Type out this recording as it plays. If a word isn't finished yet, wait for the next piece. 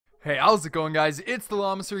Hey, how's it going, guys? It's the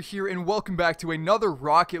Llamaser here, and welcome back to another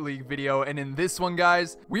Rocket League video. And in this one,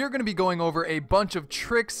 guys, we are going to be going over a bunch of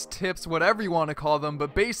tricks, tips, whatever you want to call them,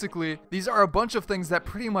 but basically, these are a bunch of things that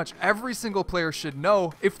pretty much every single player should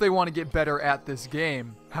know if they want to get better at this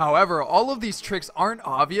game. However, all of these tricks aren't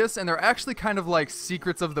obvious, and they're actually kind of like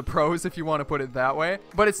secrets of the pros, if you want to put it that way.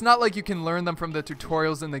 But it's not like you can learn them from the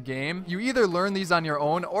tutorials in the game. You either learn these on your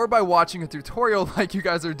own or by watching a tutorial like you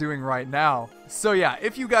guys are doing right now. So yeah,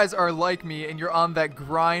 if you guys are like me and you're on that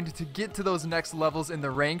grind to get to those next levels in the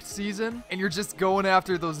ranked season, and you're just going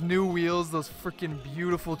after those new wheels, those freaking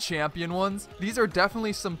beautiful champion ones, these are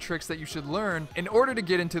definitely some tricks that you should learn in order to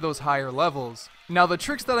get into those higher levels. Now, the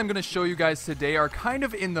tricks that I'm going to show you guys today are kind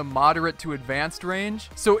of in the moderate to advanced range.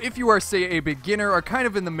 So if you are, say, a beginner or kind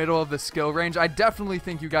of in the middle of the skill range, I definitely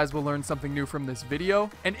think you guys will learn something new from this video.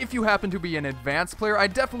 And if you happen to be an advanced player, I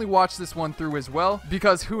definitely watch this one through as well,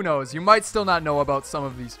 because who knows, you might still not know about some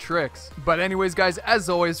of these tricks. But anyways, guys, as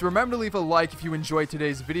always, remember to leave a like if you enjoyed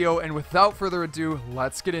today's video, and without further ado,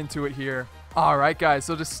 let's get into it here. Alright guys,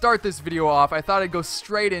 so to start this video off, I thought I'd go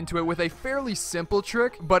straight into it with a fairly simple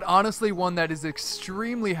trick, but honestly one that is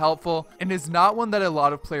extremely helpful and is not one that a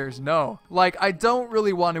lot of players know. Like, I don't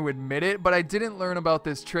really want to admit it, but I didn't learn about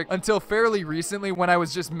this trick until fairly recently when I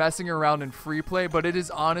was just messing around in free play, but it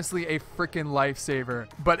is honestly a freaking lifesaver.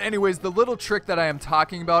 But anyways, the little trick that I am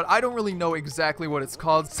talking about, I don't really know exactly what it's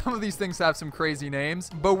called. Some of these things have some crazy names,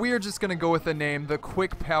 but we are just gonna go with the name, the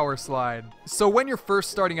quick power slide. So when you're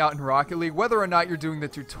first starting out in Rocket League, whether or not you're doing the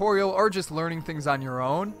tutorial or just learning things on your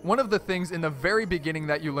own, one of the things in the very beginning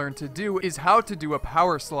that you learn to do is how to do a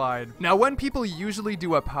power slide. Now, when people usually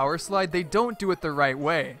do a power slide, they don't do it the right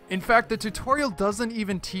way. In fact, the tutorial doesn't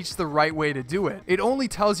even teach the right way to do it. It only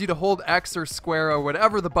tells you to hold X or square or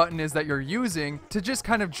whatever the button is that you're using to just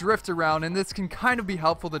kind of drift around, and this can kind of be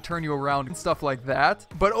helpful to turn you around and stuff like that.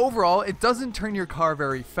 But overall, it doesn't turn your car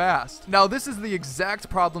very fast. Now, this is the exact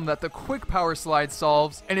problem that the quick power slide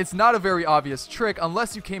solves, and it's not a very obvious trick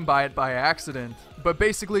unless you came by it by accident. But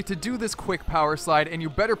basically, to do this quick power slide, and you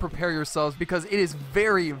better prepare yourselves because it is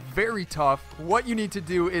very, very tough, what you need to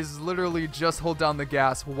do is literally just hold down the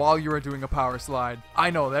gas while you are doing a power slide. I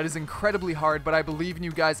know, that is incredibly hard, but I believe in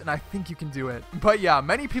you guys and I think you can do it. But yeah,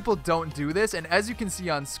 many people don't do this, and as you can see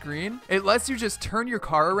on screen, it lets you just turn your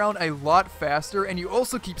car around a lot faster, and you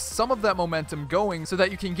also keep some of that momentum going so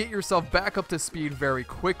that you can get yourself back up to speed very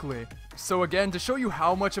quickly. So again, to show you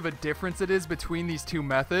how much of a difference it is between these two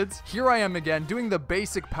methods, here I am again doing the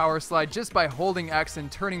basic power slide just by holding X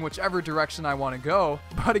and turning whichever direction I want to go.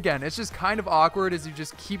 But again, it's just kind of awkward as you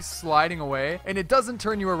just keep sliding away, and it doesn't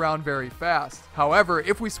turn you around very fast. However,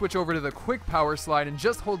 if we switch over to the quick power slide and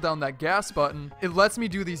just hold down that gas button, it lets me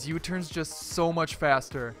do these U-turns just so much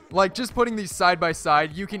faster. Like, just putting these side by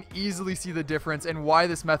side, you can easily see the difference and why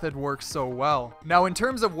this method works so well. Now, in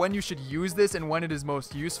terms of when you should use this and when it is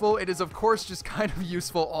most useful, it is of course just kind of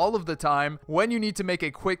useful all of the time when you need to make a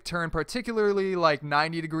quick turn, particularly like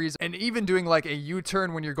 90 degrees, and even doing like a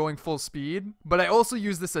U-turn when you're going full speed. But I also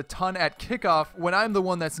use this a ton at kickoff when I'm the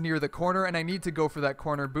one that's near the corner and I need to go for that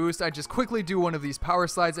corner boost. I just quickly do one of these power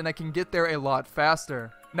slides and I can get there a lot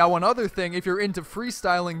faster. Now, one other thing, if you're into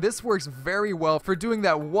freestyling, this works very well for doing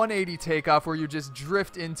that 180 takeoff where you just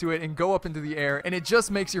drift into it and go up into the air, and it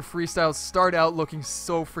just makes your freestyles start out looking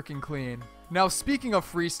so freaking clean. Now, speaking of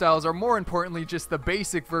freestyles, or more importantly just the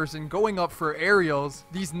basic version going up for aerials,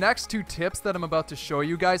 these next two tips that I'm about to show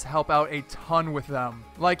you guys help out a ton with them.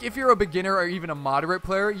 Like, if you're a beginner or even a moderate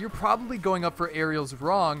player, you're probably going up for aerials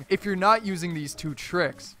wrong if you're not using these two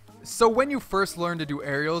tricks. So when you first learn to do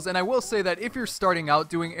aerials, and I will say that if you're starting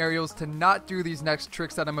out doing aerials, to not do these next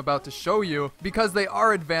tricks that I'm about to show you, because they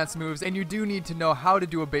are advanced moves and you do need to know how to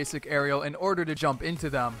do a basic aerial in order to jump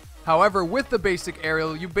into them. However, with the basic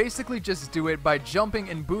aerial, you basically just do it by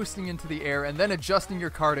jumping and boosting into the air and then adjusting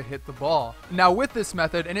your car to hit the ball. Now with this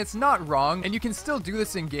method, and it's not wrong, and you can still do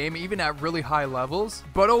this in game even at really high levels,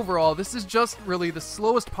 but overall this is just really the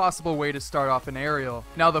slowest possible way to start off an aerial.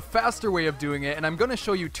 Now the faster way of doing it, and I'm going to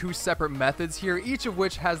show you two separate methods here, each of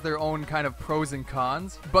which has their own kind of pros and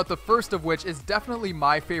cons, but the first of which is definitely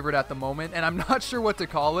my favorite at the moment, and I'm not sure what to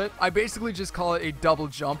call it. I basically just call it a double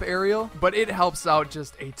jump aerial, but it helps out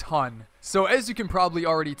just a ton. So as you can probably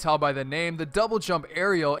already tell by the name, the double jump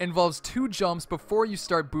aerial involves two jumps before you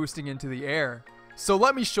start boosting into the air. So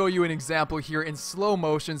let me show you an example here in slow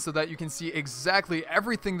motion so that you can see exactly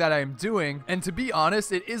everything that I am doing. And to be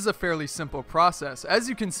honest, it is a fairly simple process. As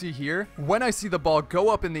you can see here, when I see the ball go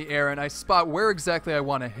up in the air and I spot where exactly I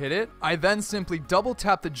want to hit it, I then simply double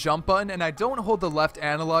tap the jump button, and I don't hold the left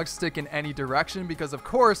analog stick in any direction because, of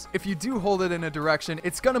course, if you do hold it in a direction,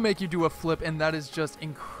 it's going to make you do a flip, and that is just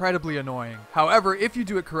incredibly annoying. However, if you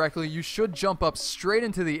do it correctly, you should jump up straight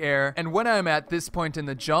into the air, and when I am at this point in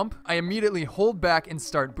the jump, I immediately hold back and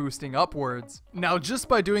start boosting upwards. Now, just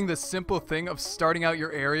by doing this simple thing of starting out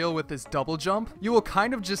your aerial with this double jump, you will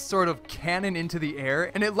kind of just sort of cannon into the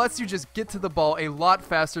air, and it lets you just get to the ball a lot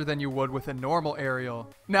faster than you would with a normal aerial.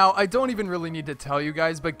 Now, I don't even really need to tell you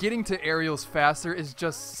guys, but getting to aerials faster is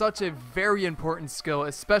just such a very important skill,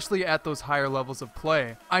 especially at those higher levels of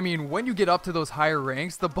play. I mean, when you get up to those higher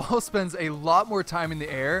ranks, the ball spends a lot more time in the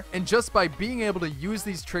air, and just by being able to use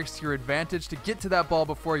these tricks to your advantage to get to that ball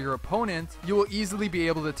before your opponent, you will easily be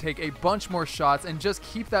able to take a bunch more shots and just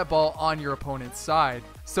keep that ball on your opponent's side.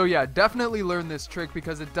 So yeah, definitely learn this trick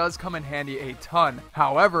because it does come in handy a ton.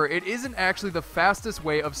 However, it isn't actually the fastest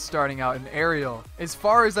way of starting out an aerial. As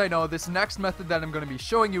far as I know, this next method that I'm going to be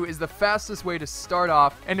showing you is the fastest way to start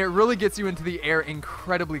off, and it really gets you into the air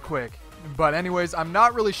incredibly quick. But anyways, I'm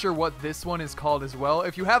not really sure what this one is called as well.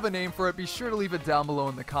 If you have a name for it, be sure to leave it down below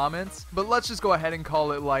in the comments. But let's just go ahead and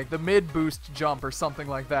call it like the mid-boost jump or something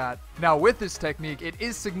like that. Now with this technique, it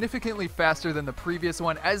is significantly faster than the previous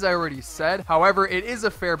one, as I already said. However, it is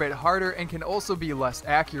a fair bit harder and can also be less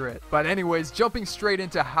accurate. But anyways, jumping straight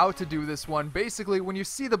into how to do this one, basically when you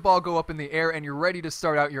see the ball go up in the air and you're ready to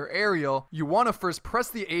start out your aerial, you want to first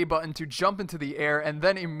press the A button to jump into the air and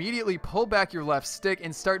then immediately pull back your left stick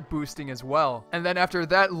and start boosting as well. And then after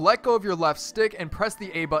that, let go of your left stick and press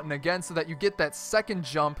the A button again so that you get that second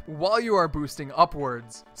jump while you are boosting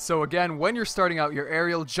upwards. So again, when you're starting out your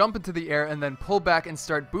aerial, jump into the air and then pull back and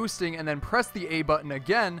start boosting, and then press the A button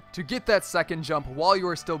again to get that second jump while you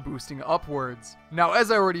are still boosting upwards. Now,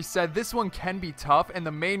 as I already said, this one can be tough, and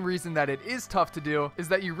the main reason that it is tough to do is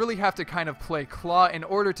that you really have to kind of play claw in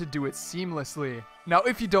order to do it seamlessly. Now,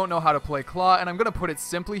 if you don't know how to play claw, and I'm going to put it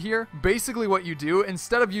simply here, basically what you do,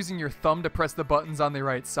 instead of using your thumb to press the buttons on the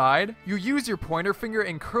right side, you use your pointer finger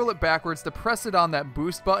and curl it backwards to press it on that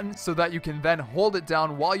boost button so that you can then hold it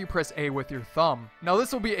down while you press A with your thumb. Now,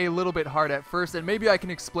 this will be a little bit hard at first, and maybe I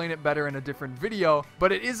can explain it better in a different video,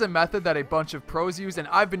 but it is a method that a bunch of pros use, and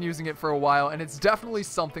I've been using it for a while, and it's definitely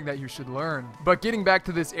something that you should learn. But getting back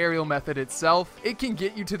to this aerial method itself, it can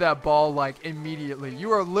get you to that ball like immediately.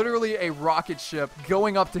 You are literally a rocket ship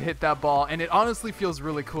going up to hit that ball, and it honestly feels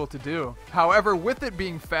really cool to do. However, with it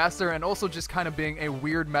being faster and also just kind of being a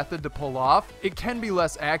weird method to pull off, it can be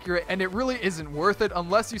less accurate, and it really isn't worth it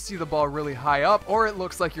unless you see the ball really high up or it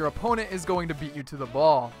looks like your opponent is going to beat you to the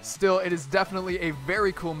ball. Still, it is definitely a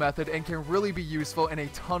very cool method and can really be useful in a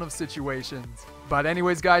ton of situations. But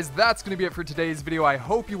anyways guys, that's going to be it for today's video. I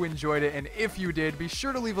hope you enjoyed it, and if you did, be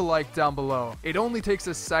sure to leave a like down below. It only takes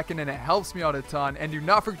a second and it helps me out a ton, and do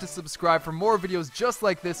not forget to subscribe for more videos just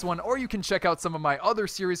like this one, or you can check out some of my other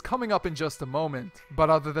series coming up in just a moment. But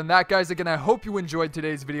other than that guys, again, I hope you enjoyed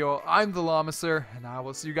today's video. I'm the Llamacer, and I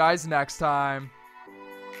will see you guys next time.